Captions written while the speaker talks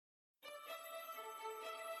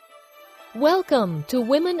Welcome to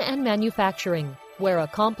Women and Manufacturing, where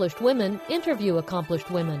accomplished women interview accomplished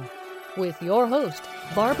women. With your host,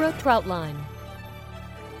 Barbara Troutline.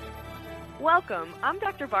 Welcome. I'm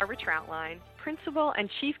Dr. Barbara Troutline, Principal and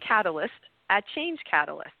Chief Catalyst at Change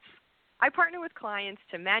Catalysts. I partner with clients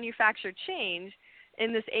to manufacture change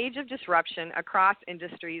in this age of disruption across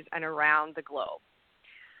industries and around the globe.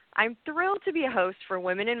 I'm thrilled to be a host for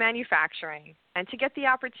Women in Manufacturing and to get the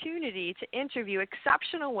opportunity to interview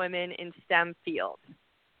exceptional women in STEM fields.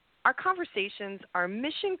 Our conversations are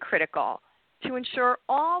mission critical to ensure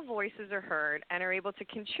all voices are heard and are able to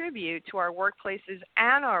contribute to our workplaces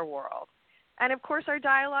and our world. And of course, our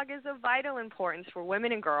dialogue is of vital importance for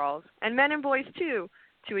women and girls, and men and boys too,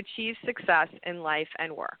 to achieve success in life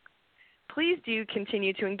and work. Please do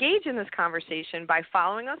continue to engage in this conversation by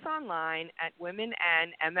following us online at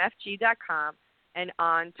womenandmfg.com and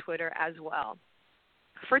on Twitter as well.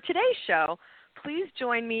 For today's show, please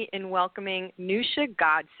join me in welcoming Nusha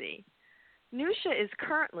Godsey. Nusha is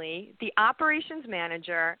currently the operations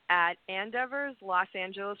manager at Andeavor's Los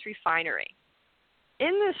Angeles refinery.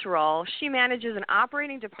 In this role, she manages an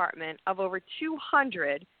operating department of over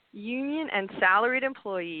 200 union and salaried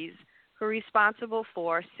employees who are responsible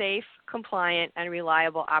for safe, compliant, and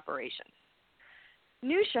reliable operations.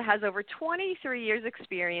 Nusha has over 23 years'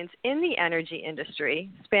 experience in the energy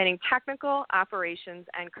industry, spanning technical, operations,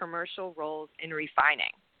 and commercial roles in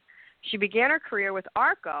refining. She began her career with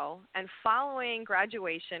ARCO, and following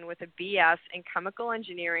graduation with a BS in chemical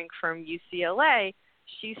engineering from UCLA,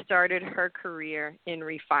 she started her career in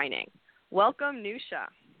refining. Welcome, Nusha.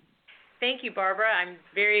 Thank you, Barbara. I'm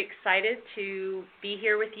very excited to be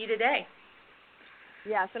here with you today.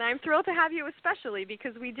 Yes, and I'm thrilled to have you especially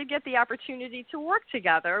because we did get the opportunity to work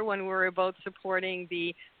together when we were both supporting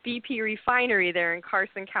the BP refinery there in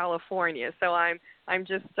Carson, California. So I'm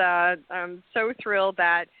so thrilled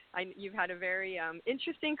that you've had a very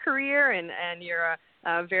interesting career and you're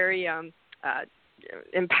a very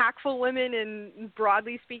impactful woman in,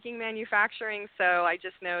 broadly speaking, manufacturing. So I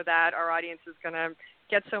just know that our audience is going to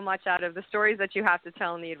get so much out of the stories that you have to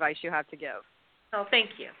tell and the advice you have to give. Oh, thank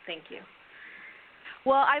you. Thank you.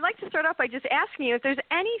 Well, I'd like to start off by just asking you if there's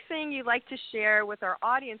anything you'd like to share with our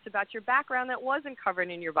audience about your background that wasn't covered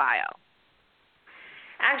in your bio.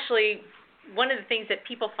 Actually, one of the things that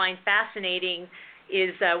people find fascinating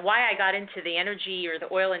is why I got into the energy or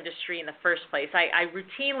the oil industry in the first place. I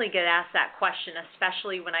routinely get asked that question,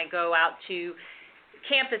 especially when I go out to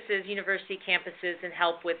campuses, university campuses, and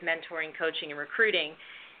help with mentoring, coaching, and recruiting.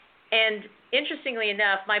 And interestingly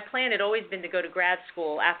enough, my plan had always been to go to grad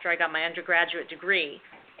school after I got my undergraduate degree.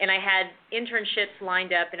 And I had internships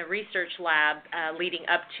lined up in a research lab leading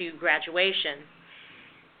up to graduation.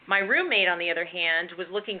 My roommate, on the other hand, was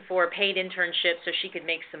looking for a paid internship so she could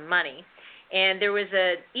make some money. And there was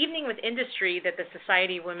an evening with industry that the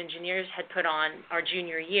Society of Women Engineers had put on our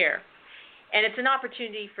junior year. And it's an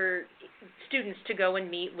opportunity for students to go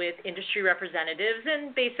and meet with industry representatives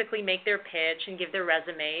and basically make their pitch and give their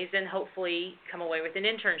resumes and hopefully come away with an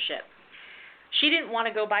internship. She didn't want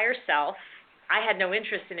to go by herself. I had no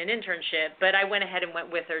interest in an internship, but I went ahead and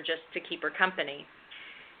went with her just to keep her company.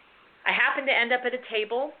 I happened to end up at a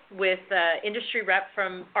table with an industry rep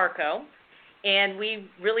from ARCO, and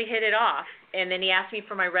we really hit it off. And then he asked me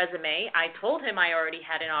for my resume. I told him I already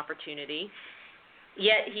had an opportunity.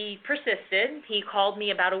 Yet he persisted. He called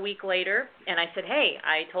me about a week later, and I said, hey,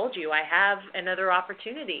 I told you I have another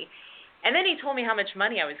opportunity. And then he told me how much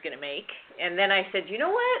money I was going to make. And then I said, you know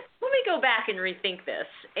what? Let me go back and rethink this.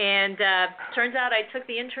 And turns out I took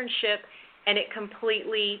the internship, and it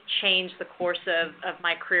completely changed the course of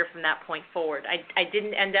my career from that point forward. I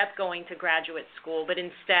didn't end up going to graduate school, but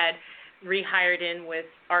instead rehired in with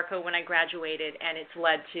ARCO when I graduated, and it's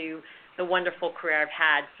led to the wonderful career I've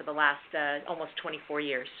had for the last almost 24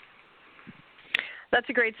 years. That's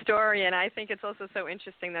a great story, and I think it's also so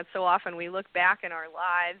interesting that so often we look back in our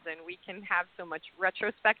lives and we can have so much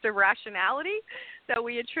retrospective rationality that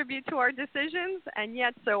we attribute to our decisions, and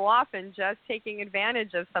yet so often just taking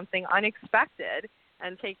advantage of something unexpected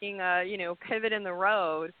and taking a pivot in the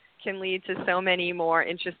road can lead to so many more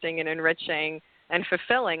interesting and enriching and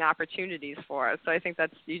fulfilling opportunities for us. So I think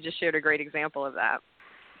you just shared a great example of that.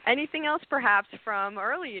 Anything else perhaps from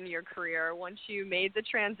early in your career once you made the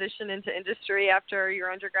transition into industry after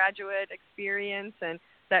your undergraduate experience and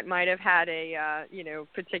that might have had a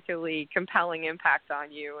particularly compelling impact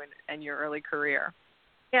on you and your early career?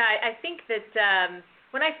 Yeah, I think that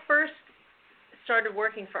when I first started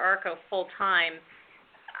working for ARCO full-time,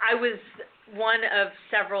 I was one of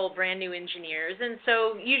several brand new engineers, and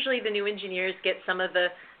so usually the new engineers get some of the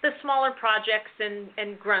the smaller projects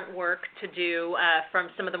and grunt work to do from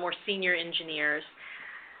some of the more senior engineers.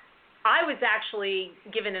 I was actually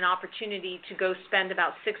given an opportunity to go spend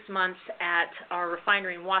about 6 months at our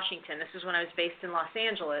refinery in Washington. This is when I was based in Los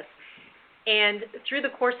Angeles. And through the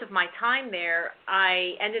course of my time there,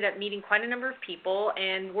 I ended up meeting quite a number of people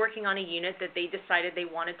and working on a unit that they decided they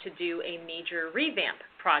wanted to do a major revamp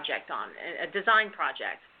project on, a design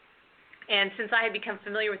project. And since I had become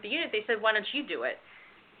familiar with the unit, they said, why don't you do it?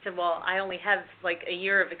 I said, well, I only have like a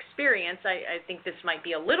year of experience. I think this might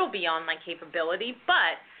be a little beyond my capability,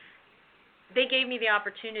 but they gave me the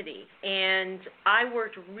opportunity. And I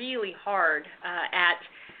worked really hard at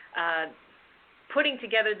putting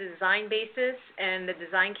together the design basis and the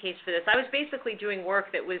design case for this. I was basically doing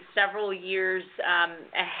work that was several years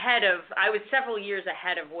ahead of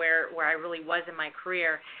where I really was in my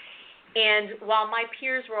career. And while my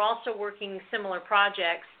peers were also working similar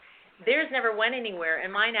projects, theirs never went anywhere,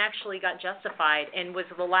 and mine actually got justified and was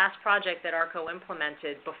the last project that ARCO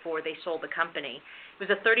implemented before they sold the company. It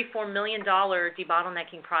was a $34 million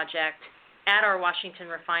debottlenecking project at our Washington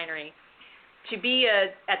refinery. To be,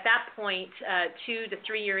 at that point, 2 to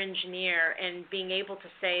 3 year engineer and being able to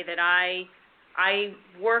say that I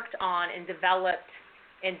worked on and developed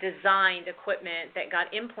and designed equipment that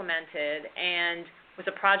got implemented and was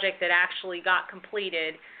a project that actually got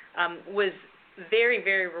completed was very,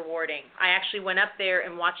 very rewarding. I actually went up there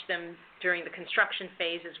and watched them during the construction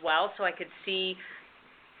phase as well, so I could see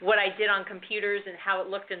what I did on computers and how it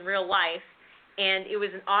looked in real life, and it was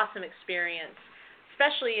an awesome experience.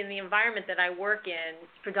 Especially in the environment that I work in,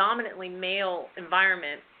 predominantly male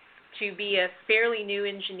environment, to be a fairly new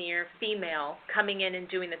engineer, female, coming in and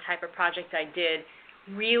doing the type of project I did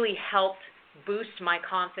really helped boost my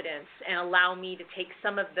confidence and allow me to take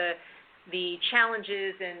some of the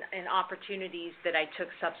challenges and opportunities that I took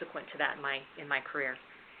subsequent to that in my career.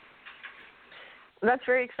 That's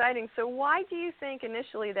very exciting. So why do you think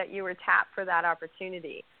initially that you were tapped for that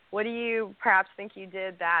opportunity? What do you perhaps think you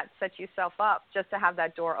did that set yourself up just to have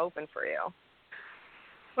that door open for you?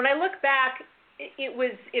 When I look back,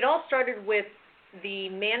 it all started with the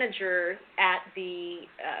manager at the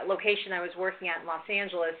location I was working at in Los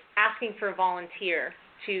Angeles asking for a volunteer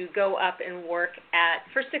to go up and work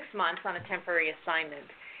for 6 months on a temporary assignment.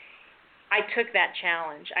 I took that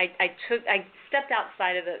challenge. I stepped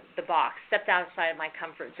outside of the box, stepped outside of my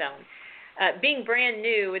comfort zone. Being brand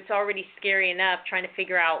new, it's already scary enough trying to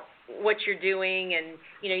figure out what you're doing, and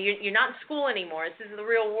you're not in school anymore. This is the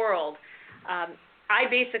real world. I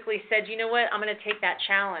basically said, you know what, I'm going to take that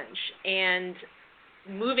challenge. And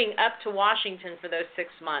moving up to Washington for those 6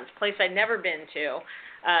 months, place I'd never been to,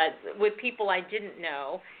 with people I didn't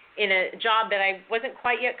know, in a job that I wasn't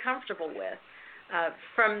quite yet comfortable with.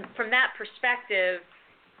 From that perspective,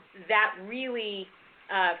 that really,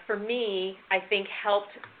 for me, I think helped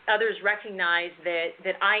others recognize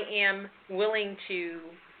that I am willing to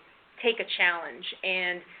take a challenge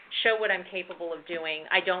and show what I'm capable of doing.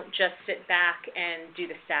 I don't just sit back and do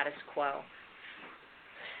the status quo.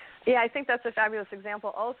 Yeah, I think that's a fabulous example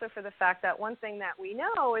also for the fact that one thing that we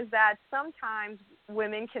know is that sometimes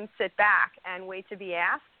women can sit back and wait to be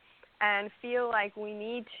asked and feel like we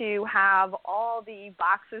need to have all the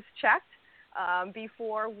boxes checked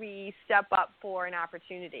before we step up for an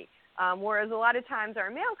opportunity. Whereas a lot of times our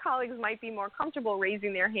male colleagues might be more comfortable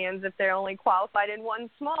raising their hands if they're only qualified in one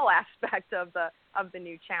small aspect of the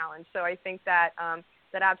new challenge. So I think that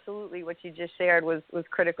that absolutely what you just shared was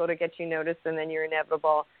critical to get you noticed, and then your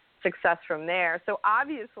inevitable success from there. So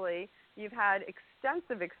obviously you've had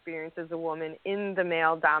extensive experience as a woman in the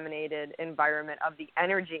male-dominated environment of the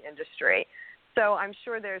energy industry. So I'm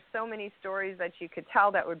sure there's so many stories that you could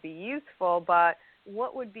tell that would be useful, but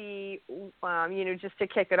what would be, just to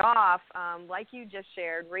kick it off, like you just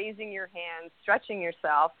shared, raising your hand, stretching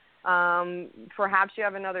yourself, perhaps you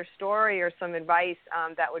have another story or some advice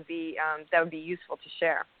that would be useful to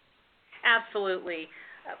share. Absolutely.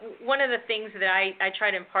 One of the things that I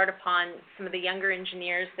try to impart upon some of the younger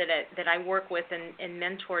engineers that I work with and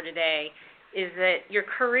mentor today is that your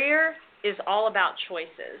career is all about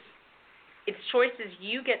choices. It's choices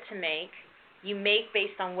you get to make. You make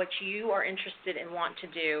based on what you are interested and want to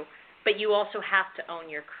do, but you also have to own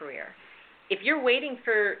your career. If you're waiting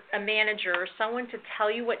for a manager or someone to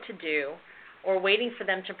tell you what to do or waiting for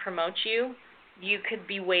them to promote you, you could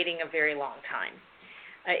be waiting a very long time.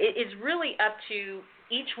 It is really up to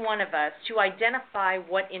each one of us to identify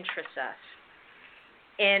what interests us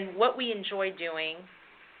and what we enjoy doing.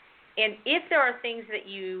 And if there are things that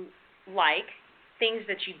you like, things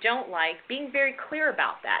that you don't like, being very clear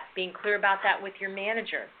about that, with your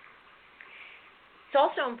manager. It's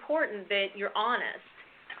also important that you're honest.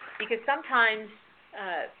 because sometimes,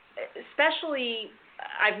 especially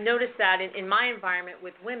I've noticed that in my environment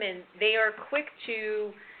with women, they are quick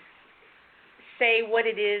to say what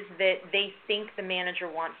it is that they think the manager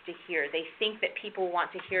wants to hear. They think that people want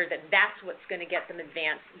to hear that that's what's going to get them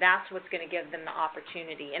advanced. That's what's going to give them the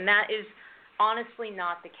opportunity. And that is honestly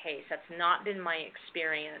not the case. That's not been my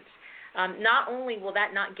experience. Not only will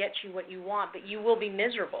that not get you what you want, but you will be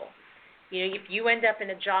miserable. You know, if you end up in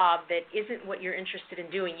a job that isn't what you're interested in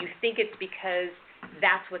doing, you think it's because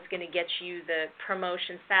that's what's going to get you the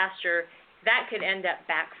promotion faster, that could end up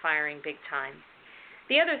backfiring big time.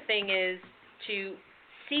 The other thing is to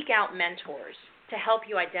seek out mentors to help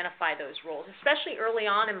you identify those roles. Especially early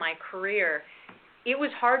on in my career, it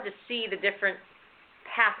was hard to see the different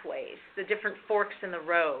pathways, the different forks in the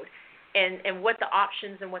road, and what the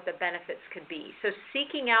options and what the benefits could be. So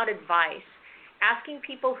seeking out advice, asking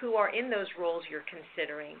people who are in those roles you're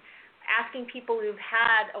considering, asking people who've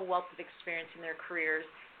had a wealth of experience in their careers.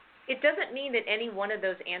 It doesn't mean that any one of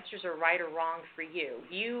those answers are right or wrong for you.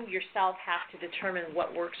 You yourself have to determine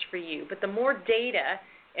what works for you. But the more data,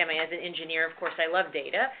 I mean, as an engineer, of course, I love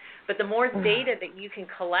data, but the more data that you can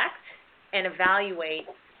collect and evaluate,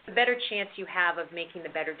 the better chance you have of making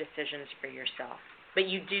the better decisions for yourself. But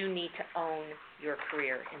you do need to own your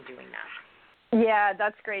career in doing that. Yeah,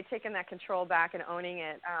 that's great, taking that control back and owning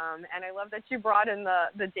it. And I love that you brought in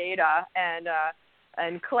the data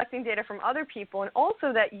and collecting data from other people, and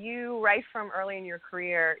also that you, right from early in your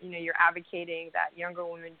career, you know, you're advocating that younger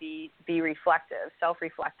women be reflective,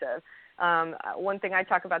 self-reflective. One thing I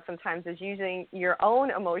talk about sometimes is using your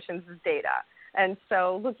own emotions as data. And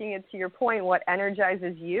so looking into your point, what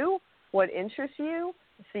energizes you, what interests you,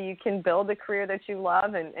 so you can build a career that you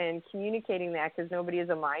love, and communicating that, because nobody is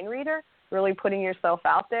a mind reader, really putting yourself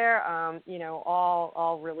out there, you know,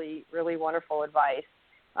 all really, really wonderful advice.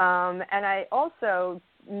 And I also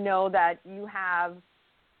know that you have,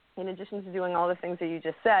 in addition to doing all the things that you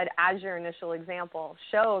just said, as your initial example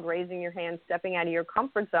showed, raising your hand, stepping out of your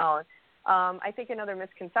comfort zone. I think another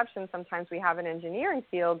misconception sometimes we have in engineering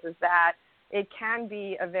fields is that it can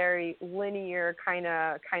be a very linear kind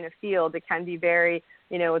of field. It can be very,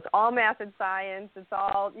 you know, it's all math and science. It's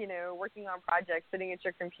all, you know, working on projects, sitting at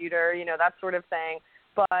your computer, you know, that sort of thing.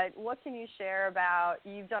 But what can you share about,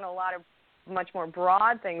 you've done a lot of much more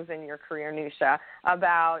broad things in your career, Nusha,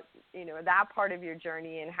 about, you know, that part of your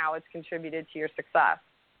journey and how it's contributed to your success?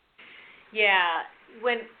 Yeah,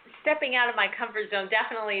 when stepping out of my comfort zone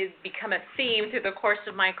definitely has become a theme through the course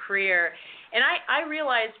of my career. And I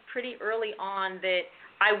realized pretty early on that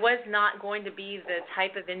I was not going to be the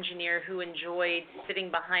type of engineer who enjoyed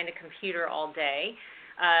sitting behind a computer all day.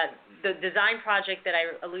 The design project that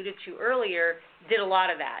I alluded to earlier did a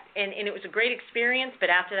lot of that. And it was a great experience, but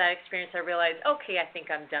after that experience I realized, okay, I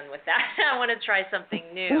think I'm done with that. I want to try something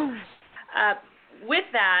new. With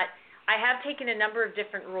that, I have taken a number of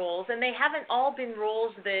different roles, and they haven't all been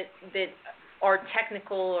roles that are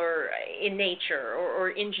technical or in nature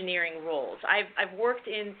or engineering roles. I've worked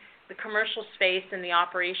in the commercial space and the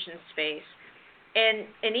operations space,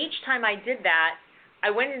 and each time I did that, I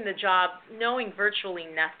went in the job knowing virtually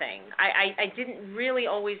nothing. I didn't really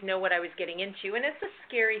always know what I was getting into, and it's a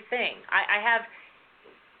scary thing. I have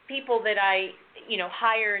people that I, you know,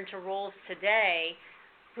 hire into roles today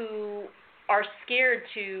who are scared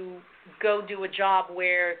to go do a job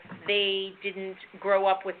where they didn't grow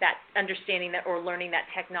up with that understanding that or learning that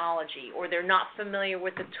technology, or they're not familiar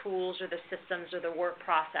with the tools or the systems or the work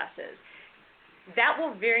processes. That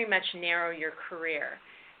will very much narrow your career.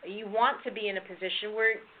 You want to be in a position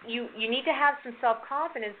where you need to have some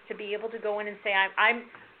self-confidence to be able to go in and say,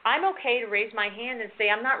 I'm okay to raise my hand and say,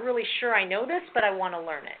 I'm not really sure I know this, but I want to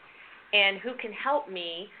learn it. And who can help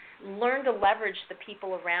me learn to leverage the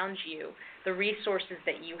people around you, the resources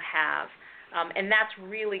that you have. And that's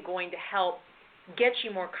really going to help get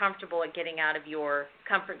you more comfortable at getting out of your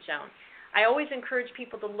comfort zone. I always encourage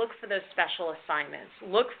people to look for those special assignments.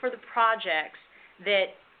 Look for the projects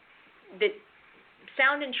that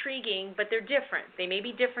sound intriguing, but they're different. They may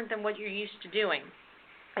be different than what you're used to doing.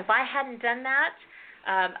 If I hadn't done that,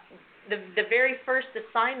 the very first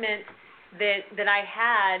assignment that I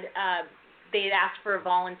had, they'd asked for a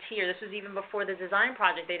volunteer. This was even before the design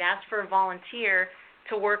project. They'd asked for a volunteer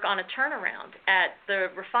to work on a turnaround at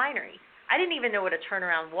the refinery. I didn't even know what a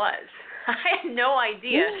turnaround was. I had no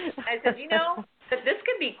idea. I said, you know, this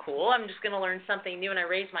could be cool. I'm just going to learn something new, and I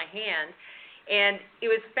raised my hand. And it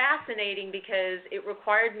was fascinating because it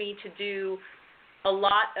required me to do a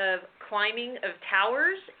lot of climbing of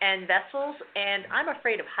towers and vessels, and I'm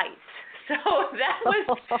afraid of heights. So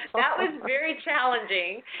that was very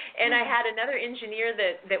challenging. And I had another engineer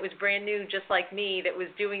that was brand new, just like me, that was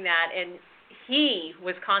doing that, and he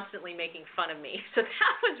was constantly making fun of me. So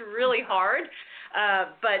that was really hard.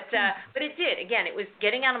 But it did. Again, it was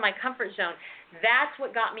getting out of my comfort zone. That's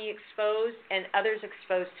what got me exposed, and others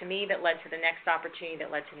exposed to me, that led to the next opportunity, that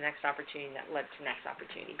led to the next opportunity, that led to the next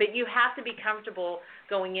opportunity. But you have to be comfortable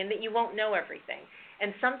going in that you won't know everything.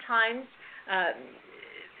 And sometimes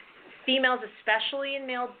females, especially in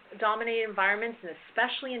male-dominated environments and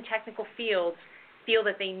especially in technical fields, feel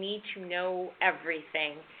that they need to know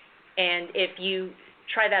everything. And if you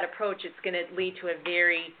try that approach, it's going to lead to a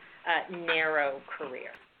very narrow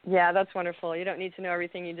career. Yeah, that's wonderful. You don't need to know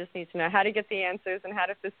everything. You just need to know how to get the answers and how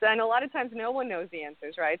to facilitate. And a lot of times no one knows the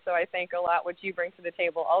answers, right? So I think a lot what you bring to the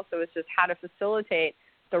table also is just how to facilitate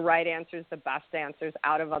the right answers, the best answers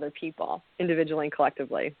out of other people, individually and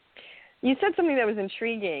collectively. You said something that was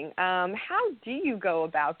intriguing. How do you go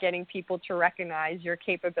about getting people to recognize your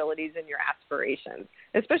capabilities and your aspirations,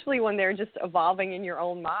 especially when they're just evolving in your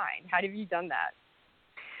own mind? How have you done that?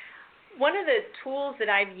 One of the tools that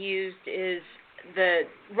I've used is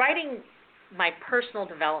writing my personal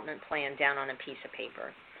development plan down on a piece of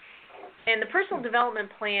paper. And the personal development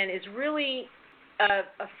plan is really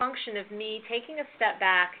a function of me taking a step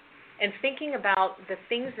back and thinking about the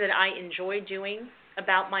things that I enjoy doing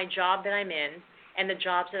about my job that I'm in and the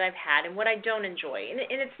jobs that I've had and what I don't enjoy. And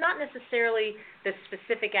it's not necessarily the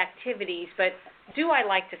specific activities, but do I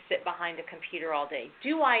like to sit behind a computer all day?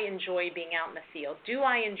 Do I enjoy being out in the field? Do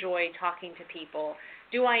I enjoy talking to people?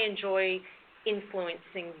 Do I enjoy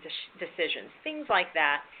influencing decisions? Things like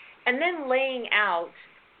that. And then laying out,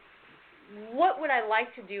 what would I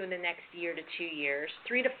like to do in the next year to 2 years,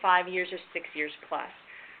 3 to 5 years, or 6 years plus?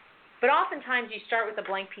 But oftentimes you start with a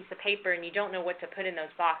blank piece of paper and you don't know what to put in those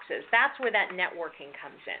boxes. That's where that networking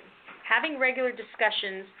comes in. Having regular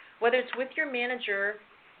discussions, whether it's with your manager,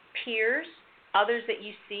 peers, others that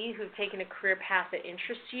you see who've taken a career path that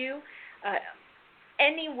interests you,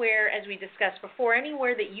 anywhere, as we discussed before,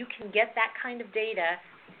 anywhere that you can get that kind of data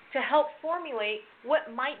to help formulate what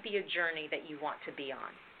might be a journey that you want to be on.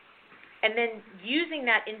 And then using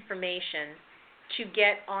that information to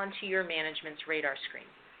get onto your management's radar screen.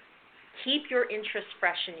 Keep your interests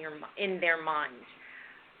fresh in their minds.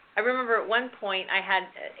 I remember at one point I had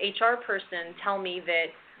an HR person tell me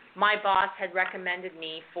that my boss had recommended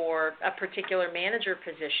me for a particular manager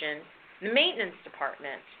position in the maintenance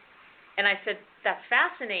department. And I said, that's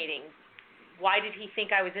fascinating. Why did he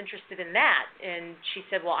think I was interested in that? And she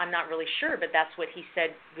said, well, I'm not really sure, but that's what he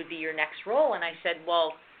said would be your next role. And I said,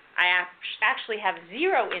 well, I actually have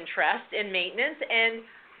zero interest in maintenance, and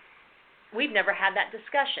we've never had that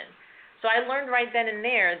discussion. So I learned right then and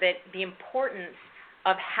there that the importance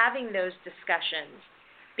of having those discussions,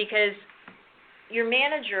 because your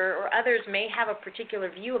manager or others may have a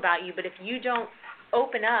particular view about you, but if you don't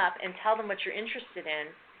open up and tell them what you're interested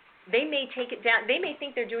in, they may take it down. They may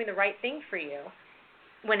think they're doing the right thing for you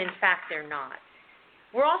when, in fact, they're not.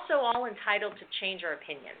 We're also all entitled to change our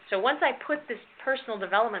opinions. So once I put this personal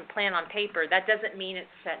development plan on paper, that doesn't mean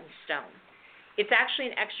it's set in stone. It's actually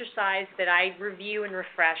an exercise that I review and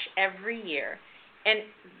refresh every year. And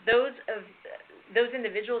those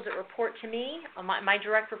individuals that report to me, my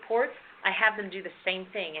direct reports, I have them do the same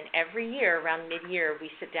thing. And every year, around mid-year, we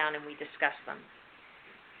sit down and we discuss them,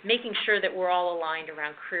 making sure that we're all aligned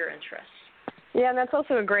around career interests. Yeah, and that's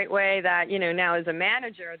also a great way that, now as a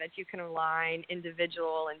manager, that you can align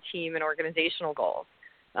individual and team and organizational goals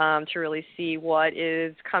to really see what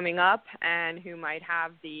is coming up and who might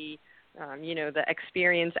have the, the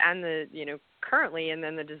experience and the, currently, and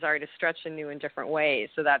then the desire to stretch in new and different ways.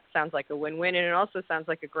 So that sounds like a win-win, and it also sounds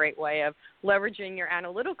like a great way of leveraging your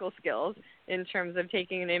analytical skills in terms of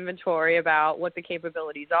taking an inventory about what the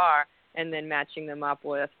capabilities are and then matching them up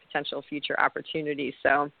with potential future opportunities.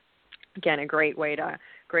 So, again, a great way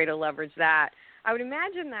to leverage that. I would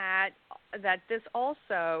imagine that this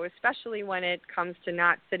also, especially when it comes to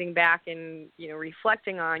not sitting back and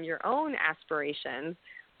reflecting on your own aspirations,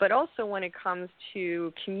 but also when it comes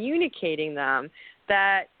to communicating them,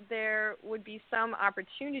 that there would be some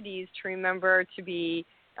opportunities to remember to be,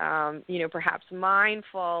 perhaps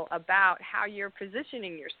mindful about how you're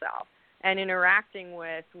positioning yourself and interacting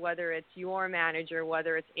with, whether it's your manager,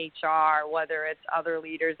 whether it's HR, whether it's other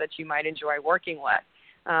leaders that you might enjoy working with.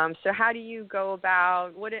 So how do you go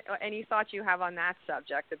about, any thoughts you have on that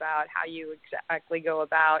subject about how you exactly go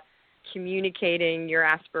about communicating your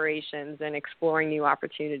aspirations and exploring new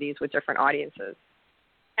opportunities with different audiences?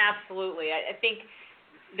 Absolutely. I think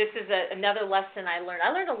this is another lesson I learned.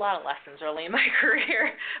 I learned a lot of lessons early in my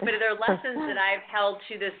career, but there are lessons that I've held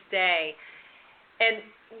to this day.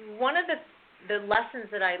 And one of the lessons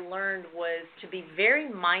that I learned was to be very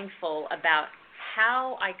mindful about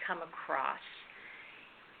how I come across,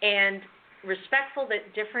 and respectful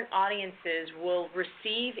that different audiences will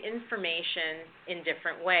receive information in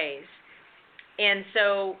different ways. And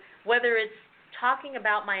so whether it's talking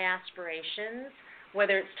about my aspirations,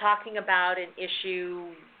 whether it's talking about an issue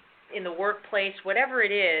in the workplace, whatever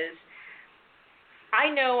it is, I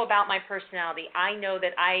know about my personality. I know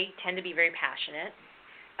that I tend to be very passionate,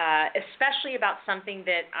 especially about something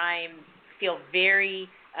that I feel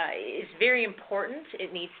is very important.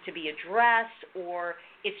 It needs to be addressed, or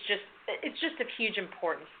it's just of huge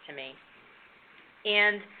importance to me.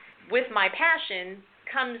 And with my passion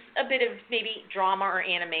comes a bit of maybe drama or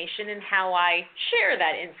animation in how I share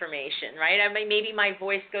that information, right? I mean, maybe my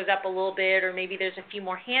voice goes up a little bit, or maybe there's a few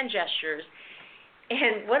more hand gestures.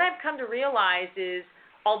 And what I've come to realize is,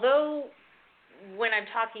 although when I'm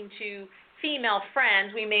talking to female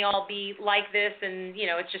friends, we may all be like this, and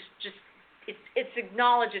it's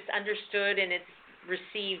acknowledged, it's understood, and it's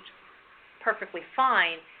received perfectly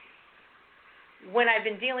fine. When I've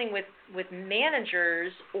been dealing with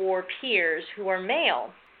managers or peers who are male,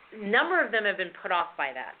 a number of them have been put off by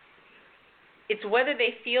that. It's whether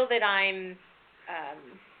they feel that I'm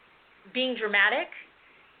being dramatic,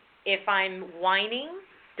 if I'm whining,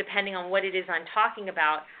 depending on what it is I'm talking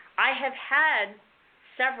about. I have had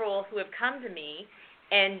several who have come to me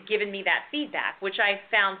and given me that feedback, which I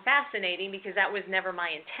found fascinating because that was never my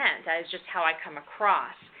intent. That is just how I come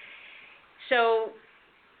across. So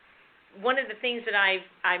one of the things that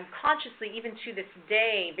I'm consciously, even to this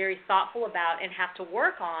day, very thoughtful about and have to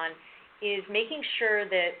work on is making sure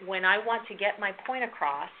that when I want to get my point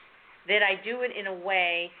across, that I do it in a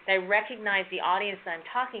way that I recognize the audience that I'm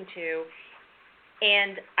talking to,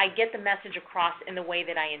 and I get the message across in the way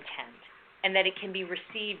that I intend, and that it can be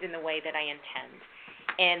received in the way that I intend.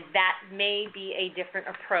 And that may be a different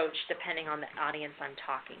approach depending on the audience I'm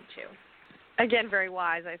talking to. Again, very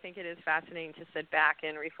wise. I think it is fascinating to sit back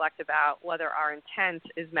and reflect about whether our intent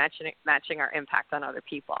is matching our impact on other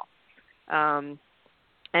people.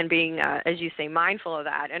 And being, as you say, mindful of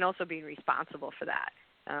that, and also being responsible for that.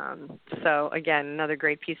 So, again, another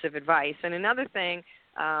great piece of advice. And another thing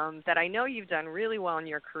that I know you've done really well in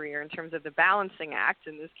your career in terms of the balancing act,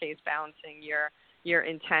 in this case balancing your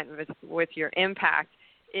intent with your impact,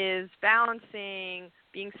 is balancing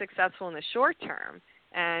being successful in the short term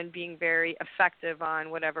and being very effective on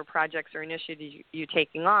whatever projects or initiatives you're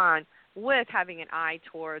taking on, with having an eye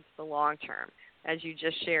towards the long term. As you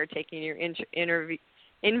just shared, taking your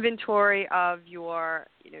inventory of your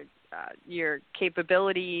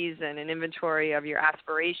capabilities and an inventory of your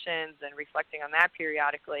aspirations and reflecting on that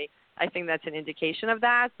periodically. I think that's an indication of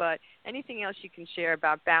that. But anything else you can share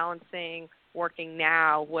about balancing working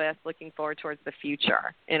now with looking forward towards the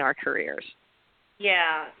future in our careers?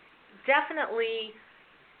 Yeah, definitely.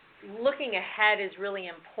 Looking ahead is really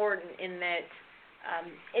important in that,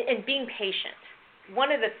 and being patient.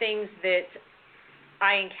 One of the things that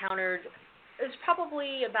I encountered is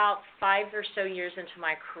probably about 5 or so years into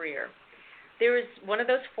my career. There was one of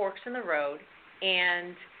those forks in the road,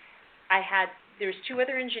 and there was 2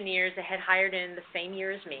 other engineers that had hired in the same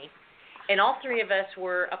year as me, and all 3 of us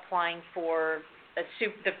were applying for the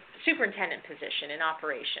superintendent position in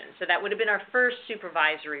operations. So that would have been our first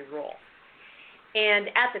supervisory role. And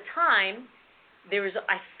at the time, there was,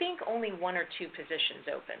 I think, only 1 or 2 positions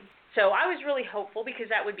open. So I was really hopeful because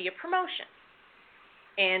that would be a promotion.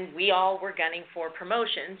 And we all were gunning for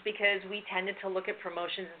promotions because we tended to look at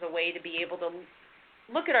promotions as a way to be able to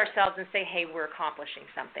look at ourselves and say, hey, we're accomplishing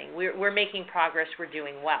something. We're making progress. We're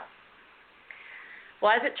doing well.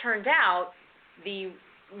 Well, as it turned out, the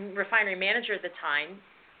refinery manager at the time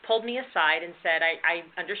pulled me aside and said, I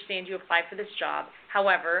understand you applied for this job.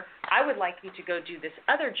 However, I would like you to go do this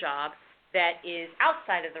other job that is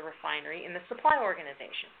outside of the refinery in the supply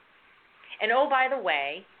organization. And oh, by the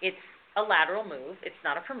way, it's a lateral move. It's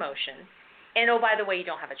not a promotion. And oh, by the way, you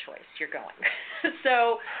don't have a choice. You're going.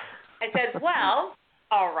 So I said, well,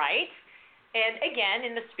 all right. And again,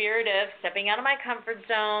 in the spirit of stepping out of my comfort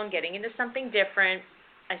zone, getting into something different,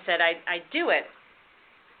 I said I'd do it.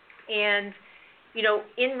 And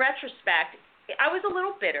in retrospect, I was a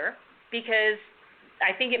little bitter because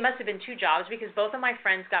I think it must have been 2 jobs because both of my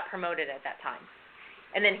friends got promoted at that time.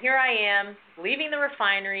 And then here I am, leaving the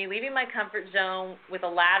refinery, leaving my comfort zone with a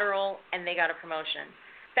lateral, and they got a promotion.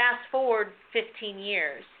 Fast forward 15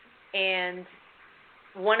 years, and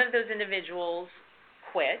one of those individuals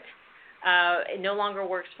quit. no longer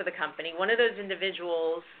works for the company. One of those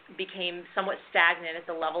individuals became somewhat stagnant at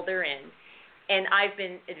the level they're in, and I've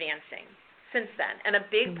been advancing since then. And a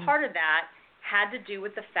big part of that had to do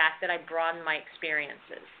with the fact that I broadened my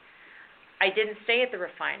experiences. I didn't stay at the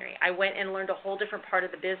refinery. I went and learned a whole different part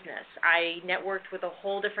of the business. I networked with a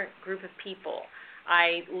whole different group of people.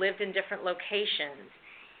 I lived in different locations.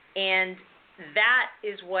 And that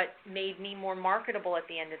is what made me more marketable at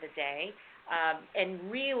the end of the day,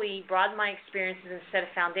 and really broadened my experiences and set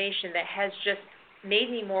a foundation that has just made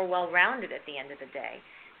me more well-rounded at the end of the day.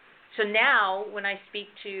 So now when I speak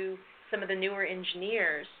to some of the newer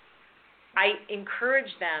engineers, I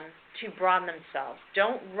encourage them to broaden themselves.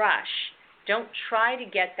 Don't rush. Don't try to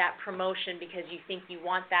get that promotion because you think you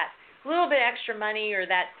want that little bit extra money or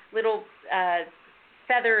that little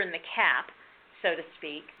feather in the cap, so to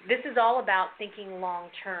speak. This is all about thinking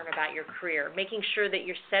long-term about your career, making sure that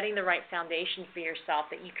you're setting the right foundation for yourself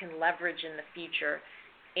that you can leverage in the future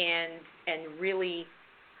and really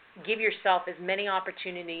give yourself as many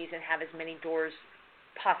opportunities and have as many doors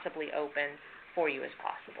possibly open for you as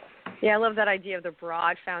possible. Yeah, I love that idea of the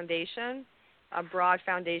broad foundation. A broad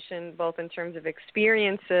foundation both in terms of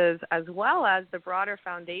experiences as well as the broader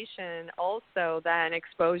foundation also then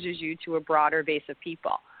exposes you to a broader base of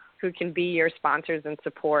people who can be your sponsors and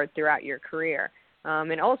support throughout your career.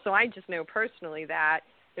 And also I just know personally that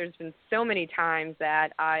there's been so many times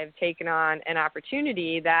that I've taken on an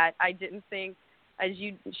opportunity that I didn't think, as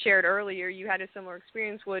you shared earlier, you had a similar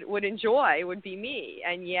experience, would enjoy, would be me,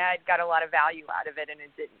 and yet got a lot of value out of it, and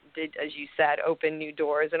it did, as you said, open new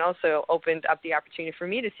doors and also opened up the opportunity for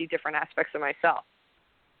me to see different aspects of myself.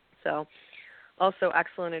 So also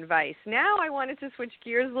excellent advice. Now I wanted to switch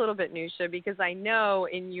gears a little bit, Nusha, because I know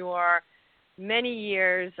in your many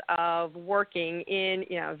years of working in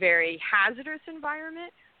a very hazardous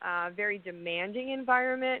environment, very demanding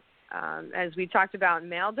environment, as we talked about,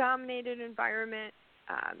 male-dominated environment,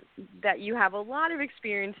 that you have a lot of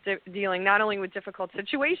experience dealing not only with difficult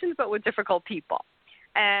situations but with difficult people.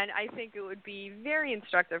 And I think it would be very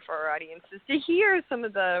instructive for our audiences to hear some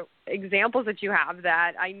of the examples that you have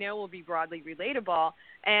that I know will be broadly relatable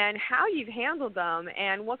and how you've handled them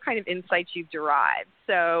and what kind of insights you've derived.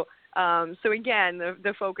 So again,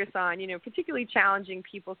 the focus on, particularly challenging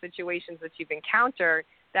people situations that you've encountered,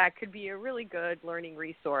 that could be a really good learning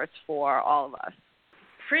resource for all of us.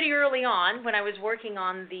 Pretty early on, when I was working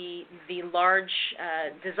on the large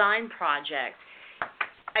design project,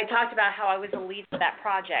 I talked about how I was a lead for that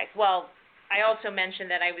project. Well, I also mentioned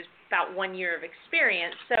that I was about 1 year of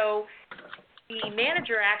experience. So the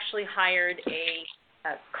manager actually hired a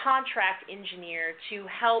contract engineer to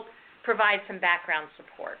help provide some background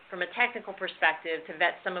support from a technical perspective to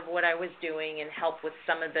vet some of what I was doing and help with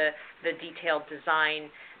some of the detailed design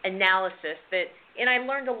analysis and I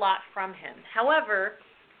learned a lot from him. However,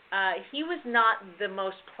 he was not the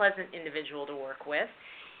most pleasant individual to work with.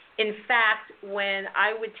 In fact, when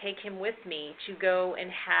I would take him with me to go and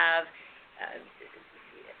have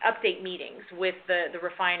update meetings with the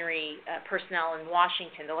refinery personnel in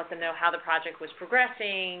Washington to let them know how the project was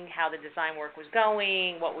progressing, how the design work was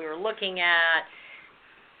going, what we were looking at,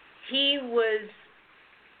 he was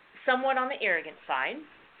somewhat on the arrogant side,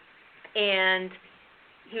 and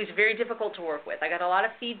he was very difficult to work with. I got a lot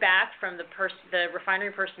of feedback from the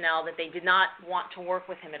refinery personnel that they did not want to work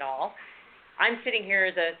with him at all. I'm sitting here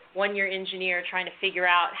as a 1-year engineer trying to figure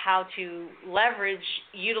out how to leverage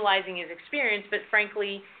utilizing his experience, but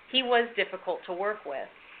frankly, he was difficult to work with.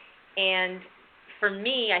 And for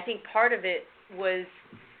me, I think part of it was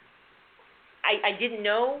I didn't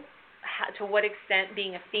know to what extent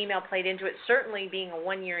being a female played into it. Certainly being a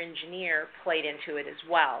 1-year engineer played into it as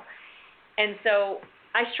well. And so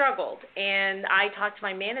I struggled, and I talked to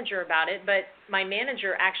my manager about it, but my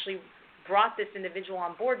manager actually brought this individual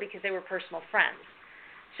on board because they were personal friends.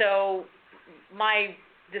 So my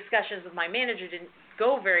discussions with my manager didn't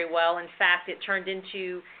go very well. In fact, it turned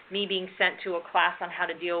into me being sent to a class on how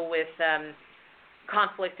to deal with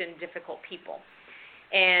conflict and difficult people.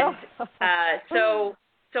 And so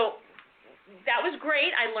that was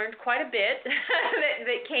great. I learned quite a bit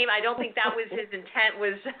that came. I don't think that was his intent.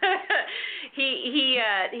 Was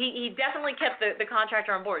he definitely kept the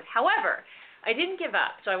contractor on board. However, I didn't give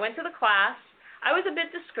up. So I went to the class. I was a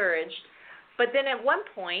bit discouraged, but then at one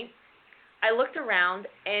point, I looked around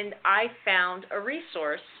and I found a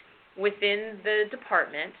resource within the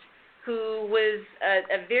department who was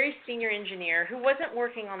a very senior engineer who wasn't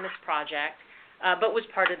working on this project, but was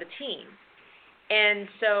part of the team. And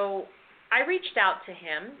so I reached out to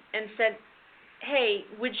him and said, hey,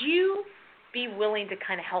 would you be willing to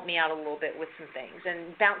kind of help me out a little bit with some things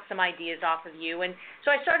and bounce some ideas off of you. And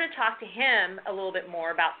so I started to talk to him a little bit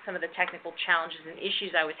more about some of the technical challenges and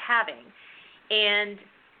issues I was having. And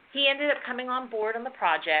he ended up coming on board on the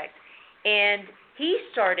project, and he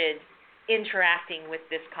started interacting with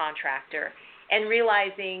this contractor and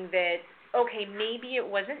realizing that, okay, maybe it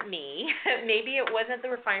wasn't me, maybe it wasn't the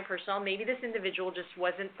refining personnel, maybe this individual just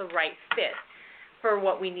wasn't the right fit for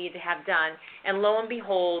what we need to have done. And lo and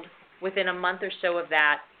behold, within a month or so of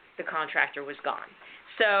that, the contractor was gone.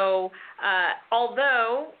 So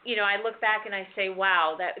although, I look back and I say,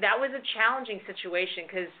 wow, that was a challenging situation,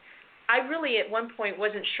 because I really at one point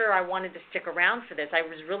wasn't sure I wanted to stick around for this. I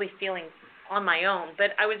was really feeling on my own.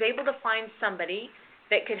 But I was able to find somebody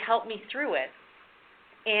that could help me through it.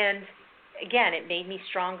 And again, it made me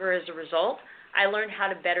stronger as a result. I learned how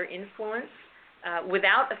to better influence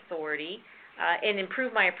without authority and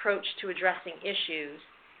improve my approach to addressing issues,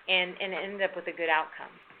 and ended up with a good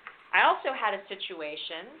outcome. I also had a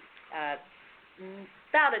situation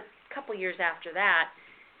about a couple years after that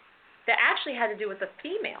actually had to do with a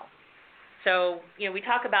female. So, we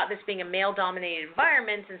talk about this being a male-dominated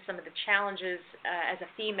environment and some of the challenges as a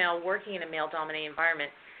female working in a male-dominated environment.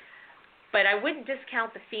 But I wouldn't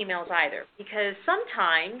discount the females either, because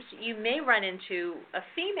sometimes you may run into a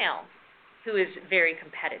female who is very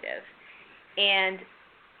competitive and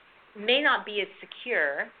may not be as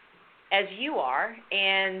secure as you are,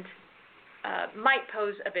 and might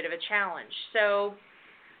pose a bit of a challenge. So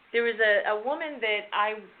there was a woman that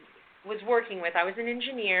I was working with. I was an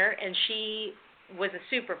engineer, and she was a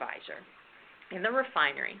supervisor in the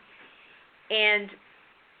refinery. And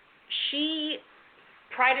she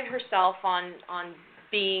prided herself on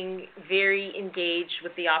being very engaged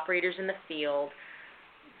with the operators in the field,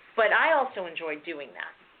 but I also enjoyed doing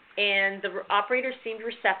that. And the operators seemed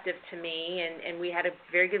receptive to me, and we had a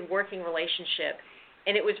very good working relationship.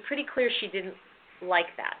 And it was pretty clear she didn't like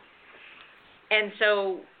that. And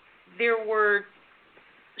so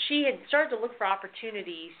she had started to look for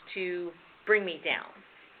opportunities to bring me down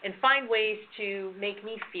and find ways to make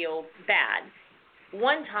me feel bad.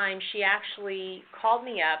 One time she actually called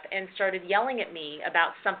me up and started yelling at me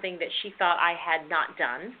about something that she thought I had not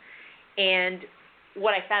done. And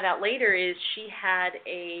what I found out later is she had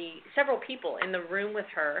several people in the room with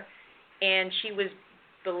her, and she was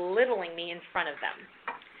belittling me in front of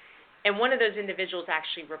them. And one of those individuals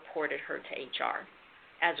actually reported her to HR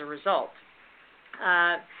as a result.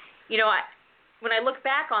 When I look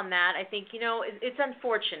back on that, I think, it's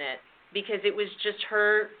unfortunate, because it was just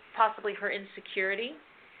possibly her insecurity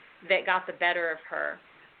that got the better of her.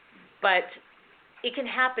 But it can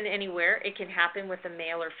happen anywhere. It can happen with a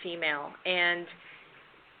male or female. And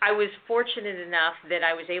I was fortunate enough that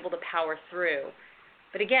I was able to power through.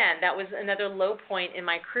 But again, that was another low point in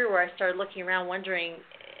my career where I started looking around wondering,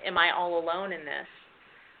 am I all alone in this?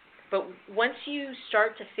 But once you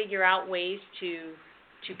start to figure out ways to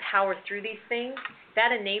power through these things,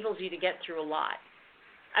 that enables you to get through a lot.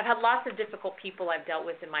 I've had lots of difficult people I've dealt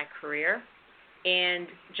with in my career, and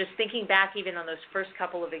just thinking back even on those first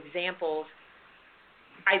couple of examples,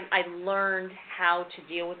 I learned how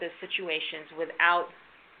to deal with those situations without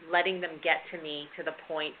letting them get to me to the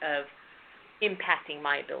point of impacting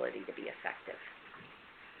my ability to be effective.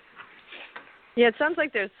 Yeah, it sounds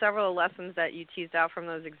like there's several lessons that you teased out from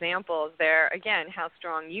those examples there. Again, how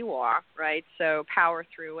strong you are, right? So power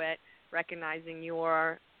through it, recognizing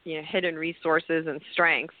your hidden resources and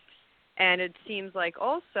strengths. And it seems like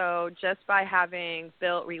also just by having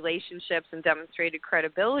built relationships and demonstrated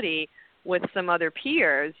credibility with some other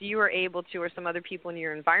peers, you were able to, or some other people in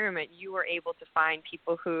your environment, you were able to find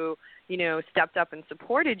people who, stepped up and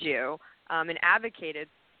supported you and advocated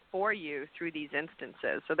for you through these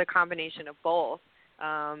instances. So the combination of both,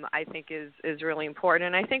 I think, is really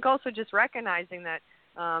important. And I think also just recognizing that,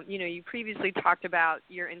 you previously talked about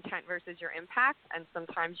your intent versus your impact, and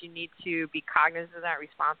sometimes you need to be cognizant of that,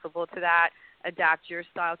 responsible to that, adapt your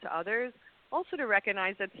style to others. Also to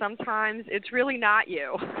recognize that sometimes it's really not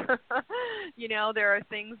you. There are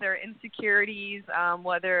things, there are insecurities,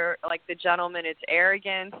 whether like the gentleman, it's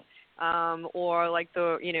arrogance, or like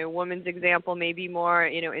the, woman's example, maybe more,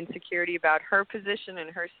 insecurity about her position and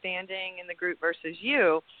her standing in the group versus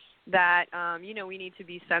you, that, we need to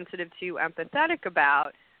be sensitive to, empathetic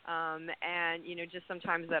about, and, just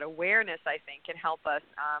sometimes that awareness, I think, can help us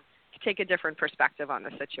take a different perspective on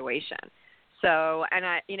the situation. So, and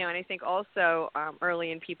I think also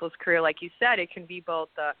early in people's career, like you said, it can be both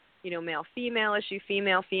the, male-female issue,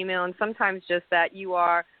 female-female, and sometimes just that you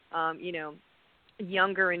are,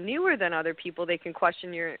 younger and newer than other people. They can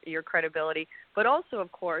question your credibility, but also,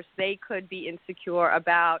 of course, they could be insecure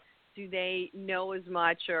about do they know as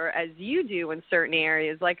much or as you do in certain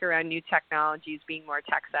areas, like around new technologies, being more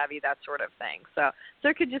tech savvy, that sort of thing. So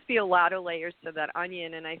there could just be a lot of layers to that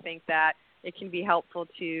onion, and I think that it can be helpful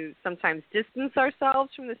to sometimes distance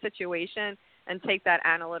ourselves from the situation and take that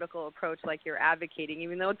analytical approach like you're advocating,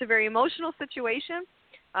 even though it's a very emotional situation.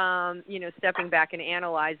 Stepping back and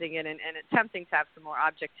analyzing it and attempting to have some more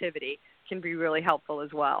objectivity can be really helpful as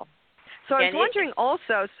well. So I was wondering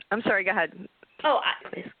also, I'm sorry, go ahead. Oh,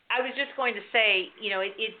 I was just going to say,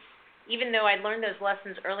 it's even though I learned those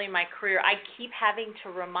lessons early in my career, I keep having to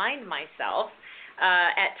remind myself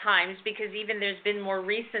at times, because even there's been more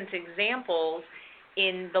recent examples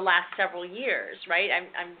in the last several years, right?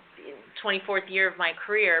 I'm in 24th year of my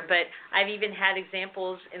career, but I've even had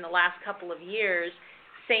examples in the last couple of years,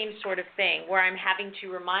 same sort of thing, where I'm having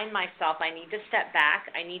to remind myself I need to step back,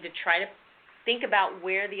 I need to try to think about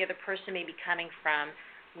where the other person may be coming from.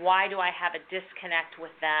 Why do I have a disconnect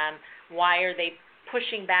with them? Why are they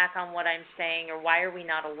pushing back on what I'm saying, or why are we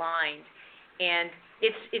not aligned? And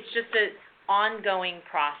it's just an ongoing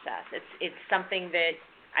process. It's something that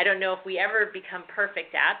I don't know if we ever become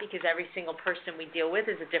perfect at, because every single person we deal with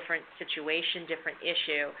is a different situation, different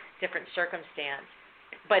issue, different circumstance.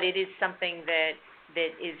 But it is something that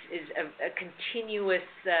is a continuous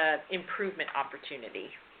improvement opportunity.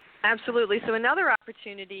 Absolutely. So another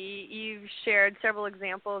opportunity, you've shared several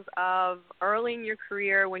examples of early in your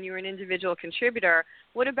career when you were an individual contributor.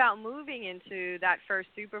 What about moving into that first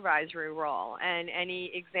supervisory role, and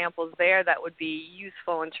any examples there that would be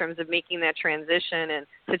useful in terms of making that transition and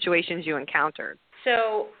situations you encountered?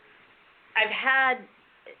 So I've had,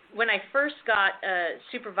 when I first got a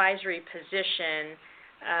supervisory position,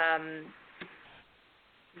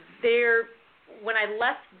 when I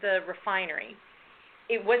left the refinery,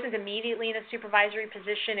 it wasn't immediately in a supervisory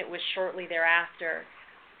position, it was shortly thereafter.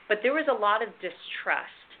 But there was a lot of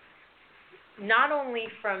distrust, not only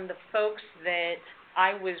from the folks that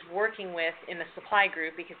I was working with in the supply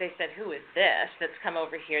group, because they said, who is this that's come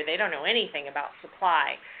over here? They don't know anything about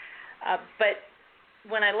supply. But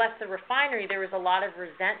when I left the refinery, there was a lot of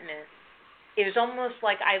resentment. It was almost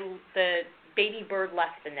like the baby bird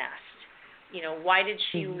left the nest. Why did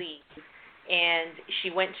she leave? And she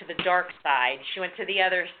went to the dark side. She went to the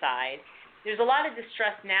other side. There's a lot of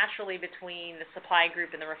distrust naturally between the supply group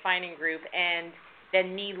and the refining group, and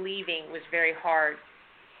then me leaving was very hard.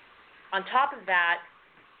 On top of that,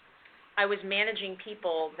 I was managing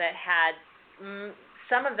people that had,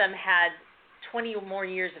 some of them had 20 or more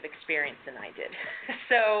years of experience than I did.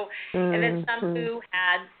 And then some who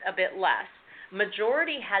had a bit less.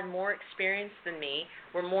 Majority had more experience than me,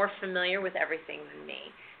 were more familiar with everything than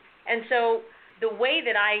me. And so the way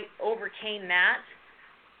that I overcame that,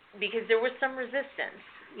 because there was some resistance,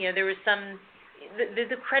 there was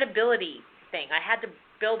the credibility thing. I had to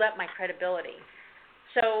build up my credibility.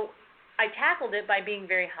 So I tackled it by being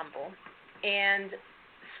very humble and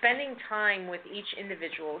spending time with each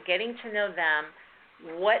individual, getting to know them,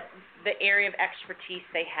 what the area of expertise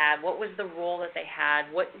they had, what was the role that they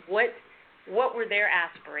had, what were their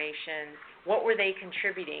aspirations, what were they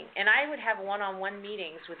contributing? And I would have one-on-one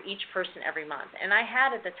meetings with each person every month. And I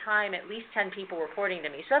had at the time at least 10 people reporting to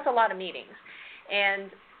me. So that's a lot of meetings.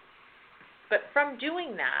 But from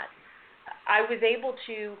doing that, I was able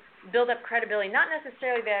to build up credibility, not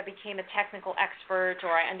necessarily that I became a technical expert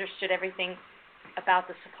or I understood everything about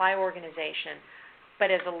the supply organization, but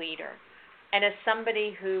as a leader. And as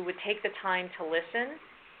somebody who would take the time to listen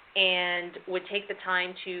and would take the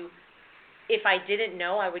time to, if I didn't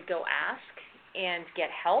know, I would go ask and get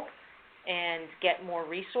help and get more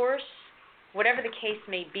resource, whatever the case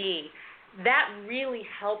may be. That really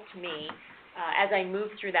helped me as I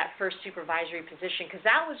moved through that first supervisory position, because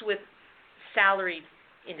that was with salaried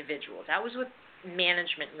individuals. That was with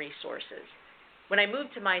management resources. When I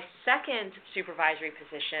moved to my second supervisory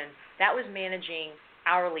position, that was managing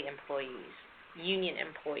hourly employees, union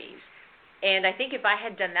employees. And I think if I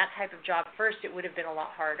had done that type of job first, it would have been a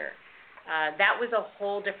lot harder. That was a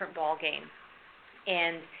whole different ballgame.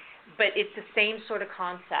 But it's the same sort of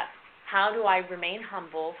concept. How do I remain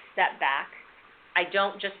humble, step back? I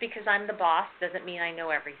don't, just because I'm the boss doesn't mean I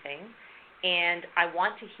know everything. And I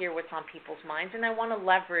want to hear what's on people's minds, and I want to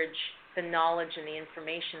leverage the knowledge and the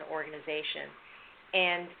information organization.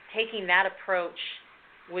 And taking that approach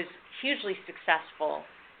was hugely successful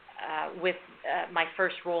with my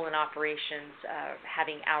first role in operations,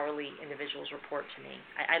 having hourly individuals report to me.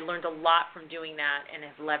 I learned a lot from doing that and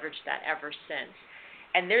have leveraged that ever since.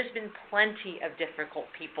 And there's been plenty of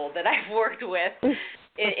difficult people that I've worked with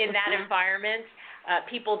in that environment,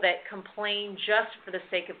 people that complain just for the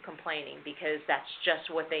sake of complaining because that's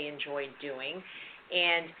just what they enjoy doing.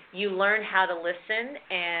 and you learn how to listen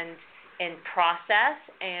and process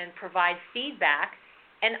and provide feedback,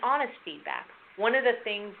 and honest feedback. One of the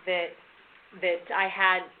things that I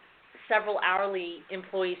had several hourly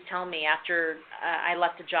employees tell me after I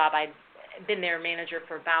left the job, I'd been their manager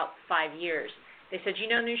for about 5 years. They said,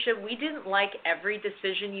 Nusha, we didn't like every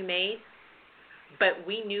decision you made, but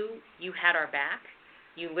we knew you had our back,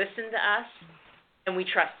 you listened to us, and we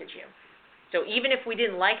trusted you. So even if we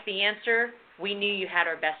didn't like the answer, we knew you had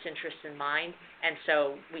our best interests in mind, and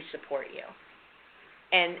so we support you.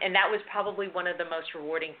 And that was probably one of the most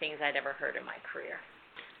rewarding things I'd ever heard in my career.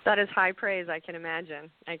 That is high praise, I can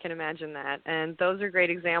imagine. I can imagine that. And those are great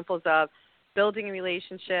examples of building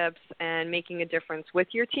relationships and making a difference with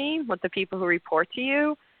your team, with the people who report to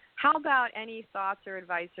you. How about any thoughts or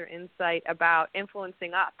advice or insight about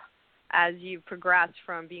influencing up as you progress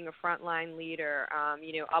from being a frontline leader,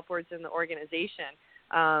 upwards in the organization,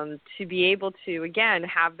 to be able to, again,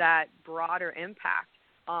 have that broader impact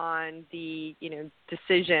on the,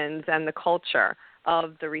 decisions and the culture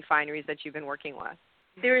of the refineries that you've been working with?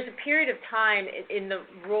 There is a period of time in the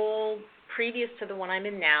role previous to the one I'm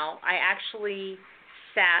in now. I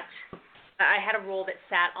had a role that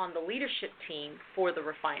sat on the leadership team for the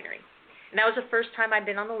refinery. And that was the first time I'd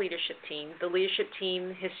been on the leadership team. The leadership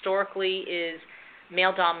team historically is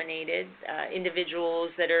male-dominated,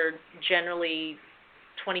 individuals that are generally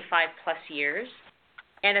 25 plus years.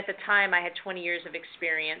 And at the time, I had 20 years of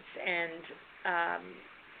experience and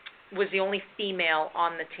was the only female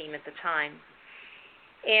on the team at the time.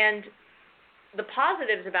 And the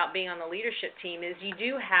positives about being on the leadership team is you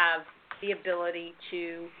do have the ability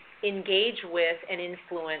to engage with and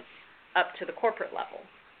influence up to the corporate level.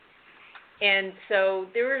 And so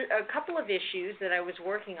there were a couple of issues that I was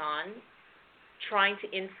working on trying to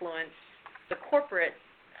influence the corporate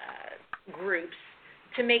groups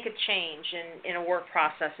to make a change in a work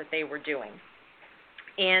process that they were doing.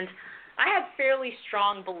 And I had fairly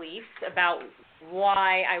strong beliefs about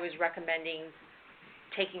why I was recommending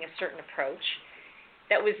taking a certain approach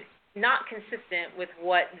that was not consistent with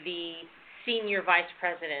what the senior vice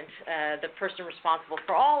president, the person responsible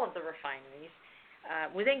for all of the refineries,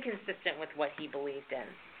 was inconsistent with what he believed in.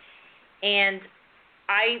 And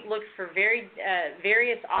I looked for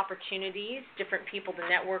various opportunities, different people to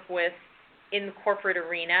network with in the corporate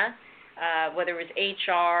arena, whether it was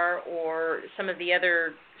HR or some of the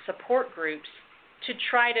other support groups, to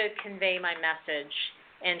try to convey my message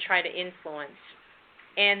and try to influence.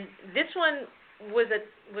 And this one was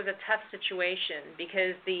a tough situation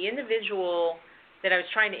because the individual that I was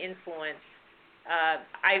trying to influence,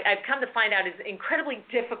 I've come to find out is incredibly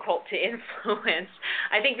difficult to influence.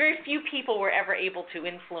 I think very few people were ever able to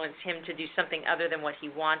influence him to do something other than what he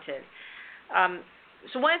wanted.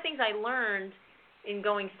 So one of the things I learned in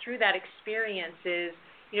going through that experience is,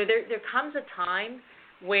 there comes a time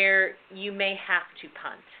where you may have to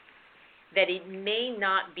punt, that it may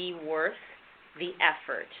not be worth the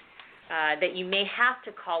effort, that you may have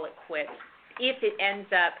to call it quits if it ends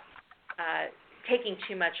up taking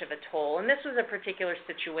too much of a toll. And this was a particular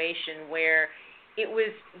situation where it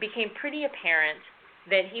became pretty apparent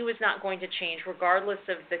that he was not going to change regardless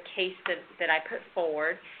of the case that I put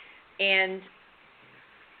forward. And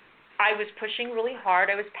I was pushing really hard.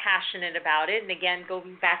 I was passionate about it. And again,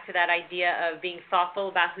 going back to that idea of being thoughtful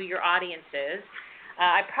about who your audience is,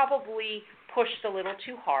 I probably pushed a little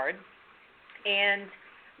too hard and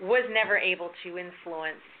was never able to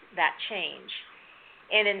influence that change.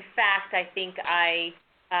 And in fact, I think I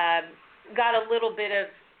got a little bit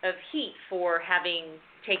of heat for having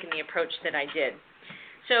taken the approach that I did.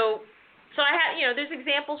 So I had, there's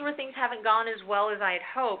examples where things haven't gone as well as I had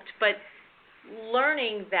hoped, but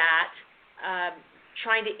learning that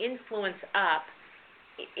trying to influence up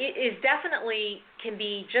it is definitely can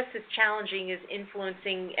be just as challenging as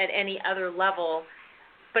influencing at any other level,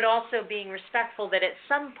 but also being respectful that at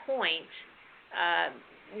some point,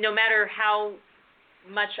 no matter how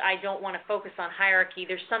much I don't want to focus on hierarchy,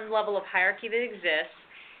 there's some level of hierarchy that exists,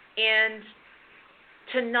 and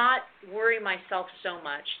to not worry myself so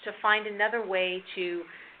much, to find another way to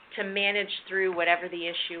manage through whatever the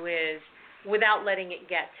issue is without letting it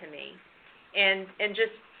get to me. And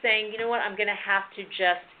just saying, you know what, I'm going to have to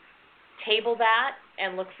just table that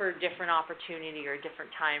and look for a different opportunity or a different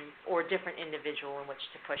time or a different individual in which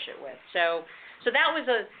to push it with. So that was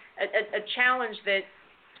a challenge that,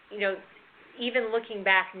 even looking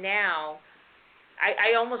back now,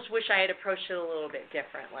 I almost wish I had approached it a little bit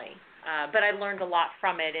differently. But I learned a lot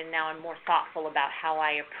from it, and now I'm more thoughtful about how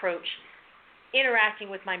I approach interacting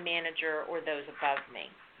with my manager or those above me.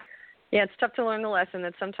 Yeah, it's tough to learn the lesson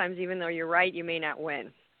that sometimes even though you're right, you may not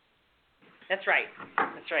win. That's right.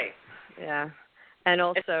 That's right. Yeah. And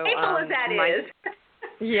also, as painful as that is.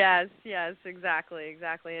 Yes, exactly.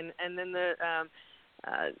 And then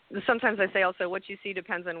sometimes I say also, what you see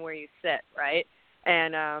depends on where you sit, right?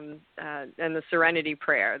 And the serenity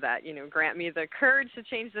prayer that, grant me the courage to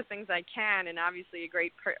change the things I can. And obviously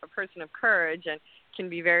a person of courage, and can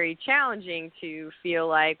be very challenging to feel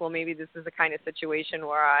like, well, maybe this is the kind of situation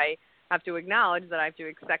where I have to acknowledge that I have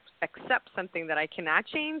to accept something that I cannot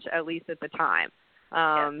change, at least at the time.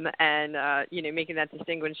 And making that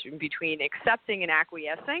distinction between accepting and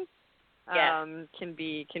acquiescing can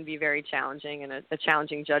be very challenging, and a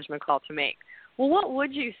challenging judgment call to make. Well, what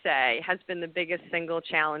would you say has been the biggest single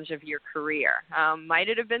challenge of your career? Might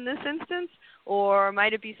it have been this instance, or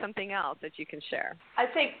might it be something else that you can share? I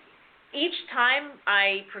think each time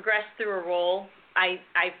I progress through a role, I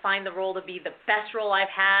find the role to be the best role I've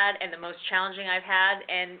had and the most challenging I've had,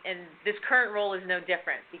 and this current role is no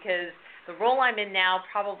different, because the role I'm in now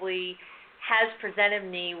probably has presented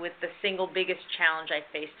me with the single biggest challenge I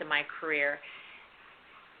faced in my career.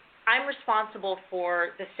 I'm responsible for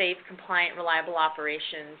the safe, compliant, reliable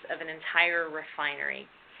operations of an entire refinery.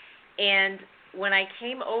 And when I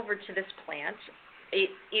came over to this plant,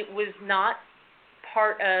 it was not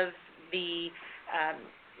part of the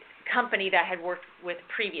company that I had worked with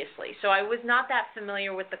previously. So I was not that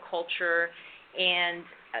familiar with the culture and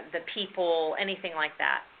the people, anything like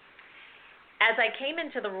that. As I came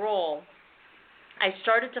into the role, I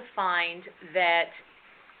started to find that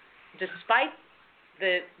despite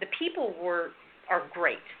the people are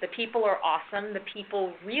great, the people are awesome, the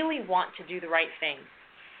people really want to do the right thing,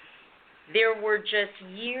 there were just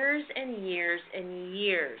years and years and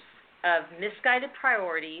years of misguided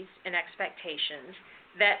priorities and expectations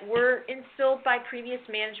that were instilled by previous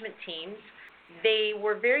management teams. They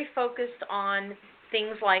were very focused on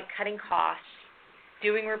things like cutting costs,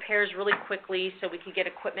 doing repairs really quickly so we could get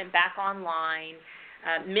equipment back online,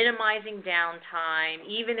 minimizing downtime,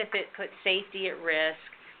 even if it put safety at risk,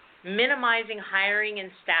 minimizing hiring and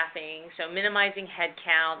staffing, so minimizing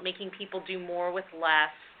headcount, making people do more with less,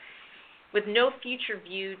 with no future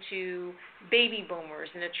view to baby boomers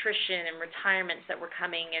and attrition and retirements that were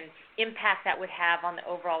coming and impact that would have on the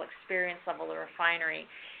overall experience level of the refinery.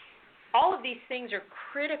 All of these things are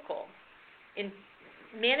critical in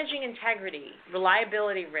managing integrity,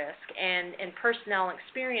 reliability risk, and personnel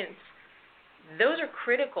experience. Those are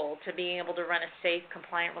critical to being able to run a safe,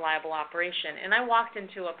 compliant, reliable operation. And I walked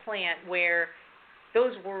into a plant where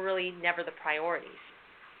those were really never the priorities.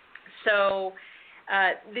 So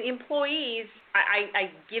the employees,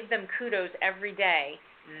 I give them kudos every day.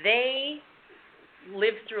 They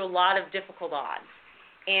lived through a lot of difficult odds,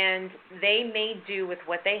 and they made do with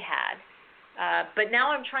what they had. But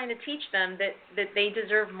now I'm trying to teach them that they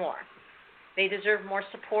deserve more. They deserve more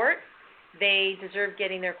support. They deserve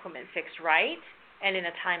getting their equipment fixed right and in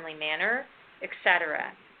a timely manner, etc.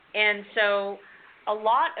 And so a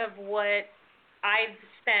lot of what I've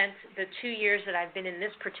spent the 2 years that I've been in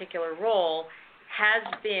this particular role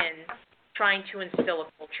has been trying to instill a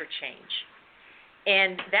culture change.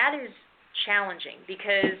 And that is challenging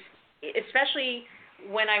because, especially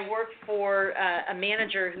when I work for a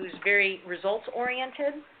manager who's very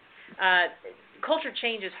results-oriented, culture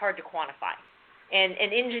change is hard to quantify. And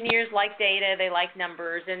engineers like data, they like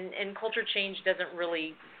numbers, and culture change doesn't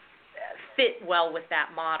really fit well with that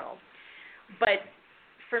model. But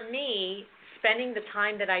for me, spending the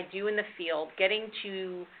time that I do in the field, getting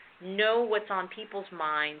to know what's on people's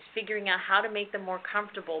minds, figuring out how to make them more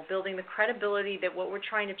comfortable, building the credibility that what we're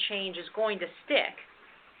trying to change is going to stick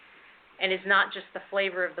and is not just the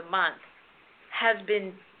flavor of the month, has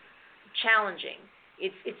been challenging.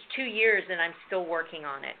 It's 2 years and I'm still working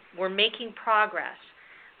on it. We're making progress,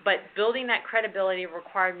 but building that credibility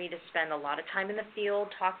required me to spend a lot of time in the field,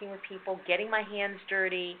 talking with people, getting my hands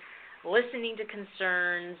dirty, listening to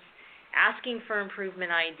concerns, asking for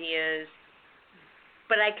improvement ideas,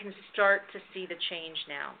 but I can start to see the change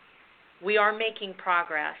now. We are making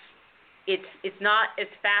progress. It's not as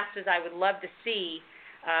fast as I would love to see,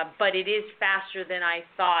 but it is faster than I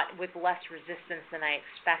thought, with less resistance than I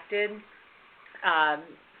expected,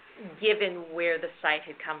 given where the site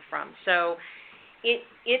had come from. So it's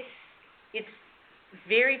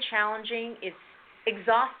very challenging. It's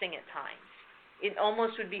exhausting at times. It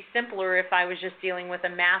almost would be simpler if I was just dealing with a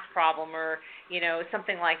math problem or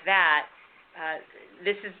something like that.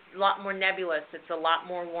 This is a lot more nebulous. It's a lot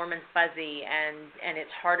more warm and fuzzy, and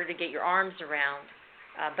it's harder to get your arms around.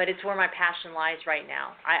 But it's where my passion lies right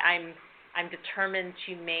now. I'm determined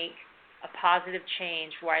to make a positive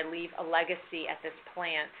change where I leave a legacy at this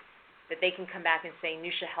plant that they can come back and say,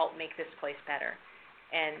 Nusha helped make this place better.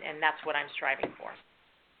 and that's what I'm striving for.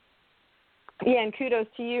 Yeah, and kudos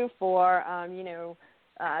to you for,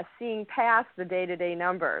 seeing past the day-to-day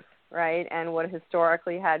numbers, right, and what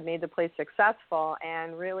historically had made the place successful,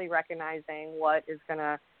 and really recognizing what is going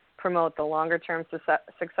to promote the longer-term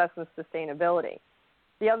success and sustainability.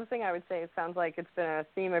 The other thing I would say, it sounds like it's been a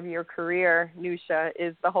theme of your career, Nusha,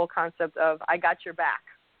 is the whole concept of I got your back,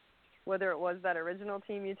 whether it was that original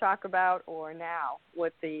team you talk about or now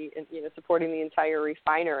with the, supporting the entire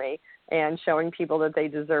refinery and showing people that they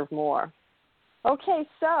deserve more. Okay,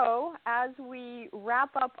 so as we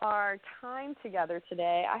wrap up our time together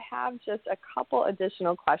today, I have just a couple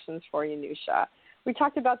additional questions for you, Nusha. We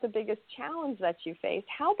talked about the biggest challenge that you faced.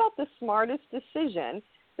 How about the smartest decision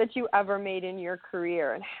that you ever made in your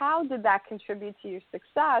career, and how did that contribute to your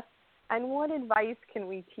success, and what advice can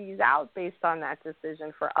we tease out based on that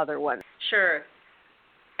decision for other women? Sure.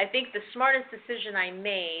 I think the smartest decision I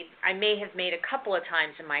may have made a couple of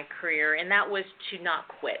times in my career, and that was to not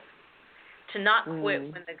quit. To not quit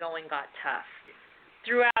when the going got tough.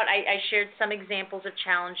 Throughout, I shared some examples of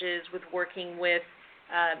challenges with working with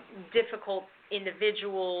difficult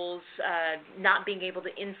individuals, not being able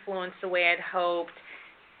to influence the way I'd hoped,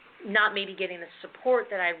 not maybe getting the support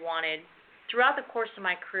that I wanted. Throughout the course of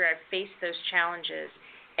my career, I've faced those challenges,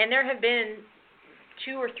 and there have been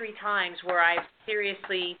 2 or 3 times where I've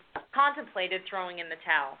seriously contemplated throwing in the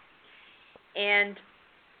towel. And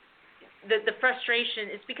the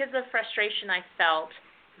frustration is because the frustration I felt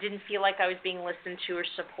didn't feel like I was being listened to or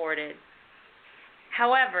supported.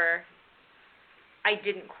 However, I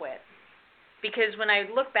didn't quit, because when I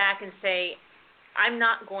look back and say, I'm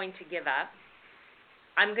not going to give up,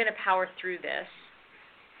 I'm going to power through this,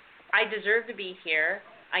 I deserve to be here,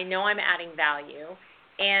 I know I'm adding value,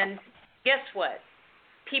 and guess what?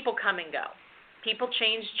 People come and go. People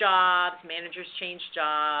change jobs, managers change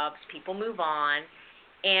jobs, people move on.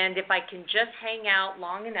 And if I can just hang out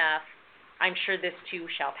long enough, I'm sure this too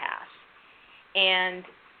shall pass. And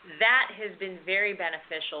that has been very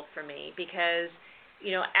beneficial for me because,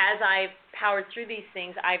 as I've powered through these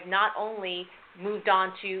things, I've not only moved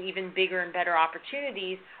on to even bigger and better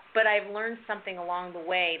opportunities, but I've learned something along the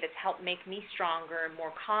way that's helped make me stronger and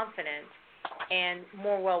more confident and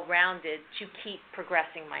more well-rounded to keep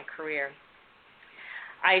progressing my career.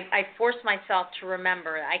 I force myself to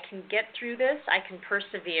remember I can get through this, I can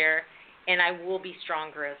persevere, and I will be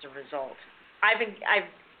stronger as a result. I've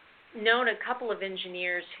known a couple of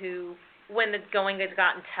engineers who, when the going had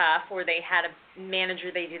gotten tough or they had a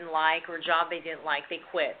manager they didn't like or a job they didn't like, they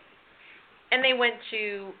quit. And they went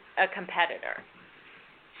to a competitor.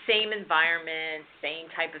 Same environment, same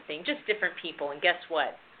type of thing, just different people. And guess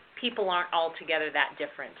what? People aren't altogether that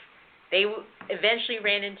different. They eventually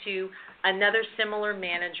ran into another similar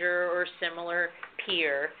manager or similar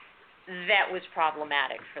peer that was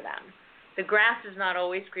problematic for them. The grass is not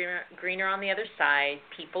always greener on the other side.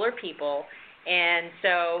 People are people. And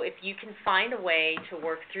so if you can find a way to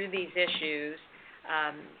work through these issues,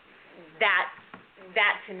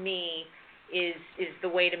 that to me is the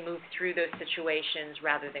way to move through those situations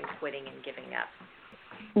rather than quitting and giving up.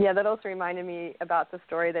 Yeah, that also reminded me about the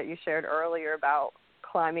story that you shared earlier about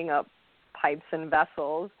climbing up pipes and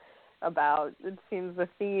vessels. It seems the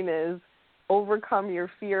theme is overcome your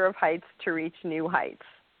fear of heights to reach new heights.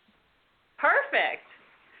 Perfect.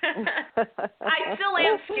 I still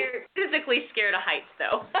am physically scared of heights,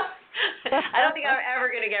 though. I don't think I'm ever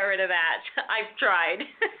going to get rid of that. I've tried.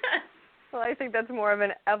 Well, I think that's more of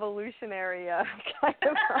an evolutionary kind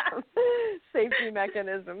of safety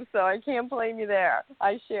mechanism, so I can't blame you there.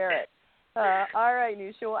 I share it. All right,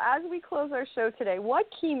 Nusha. Well, as we close our show today, what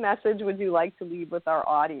key message would you like to leave with our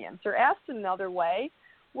audience? Or asked another way,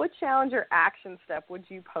 what challenge or action step would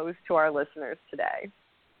you pose to our listeners today?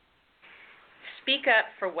 Speak up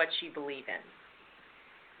for what you believe in.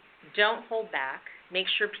 Don't hold back. Make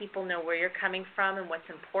sure people know where you're coming from and what's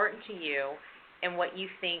important to you and what you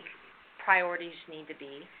think priorities need to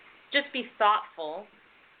be. Just be thoughtful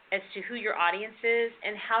as to who your audience is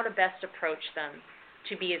and how to best approach them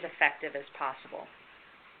to be as effective as possible.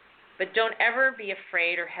 But don't ever be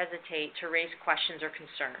afraid or hesitate to raise questions or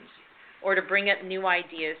concerns or to bring up new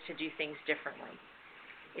ideas to do things differently.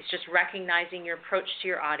 It's just recognizing your approach to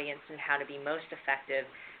your audience and how to be most effective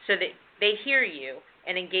so that they hear you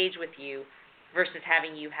and engage with you versus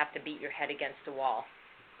having you have to beat your head against a wall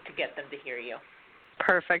to get them to hear you.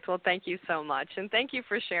 Perfect. Well, thank you so much. And thank you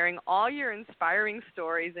for sharing all your inspiring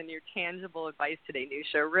stories and your tangible advice today,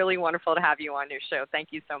 Nusha. Really wonderful to have you on your show. Thank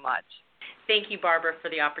you so much. Thank you, Barbara, for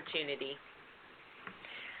the opportunity.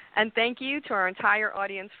 And thank you to our entire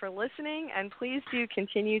audience for listening. And please do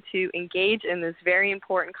continue to engage in this very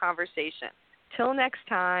important conversation. Till next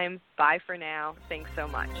time, bye for now. Thanks so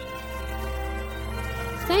much.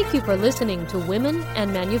 Thank you for listening to Women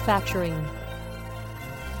and Manufacturing.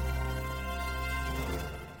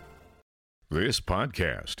 This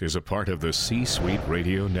podcast is a part of the C-Suite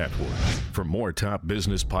Radio Network. For more top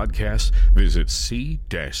business podcasts, visit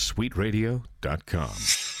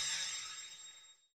c-suiteradio.com.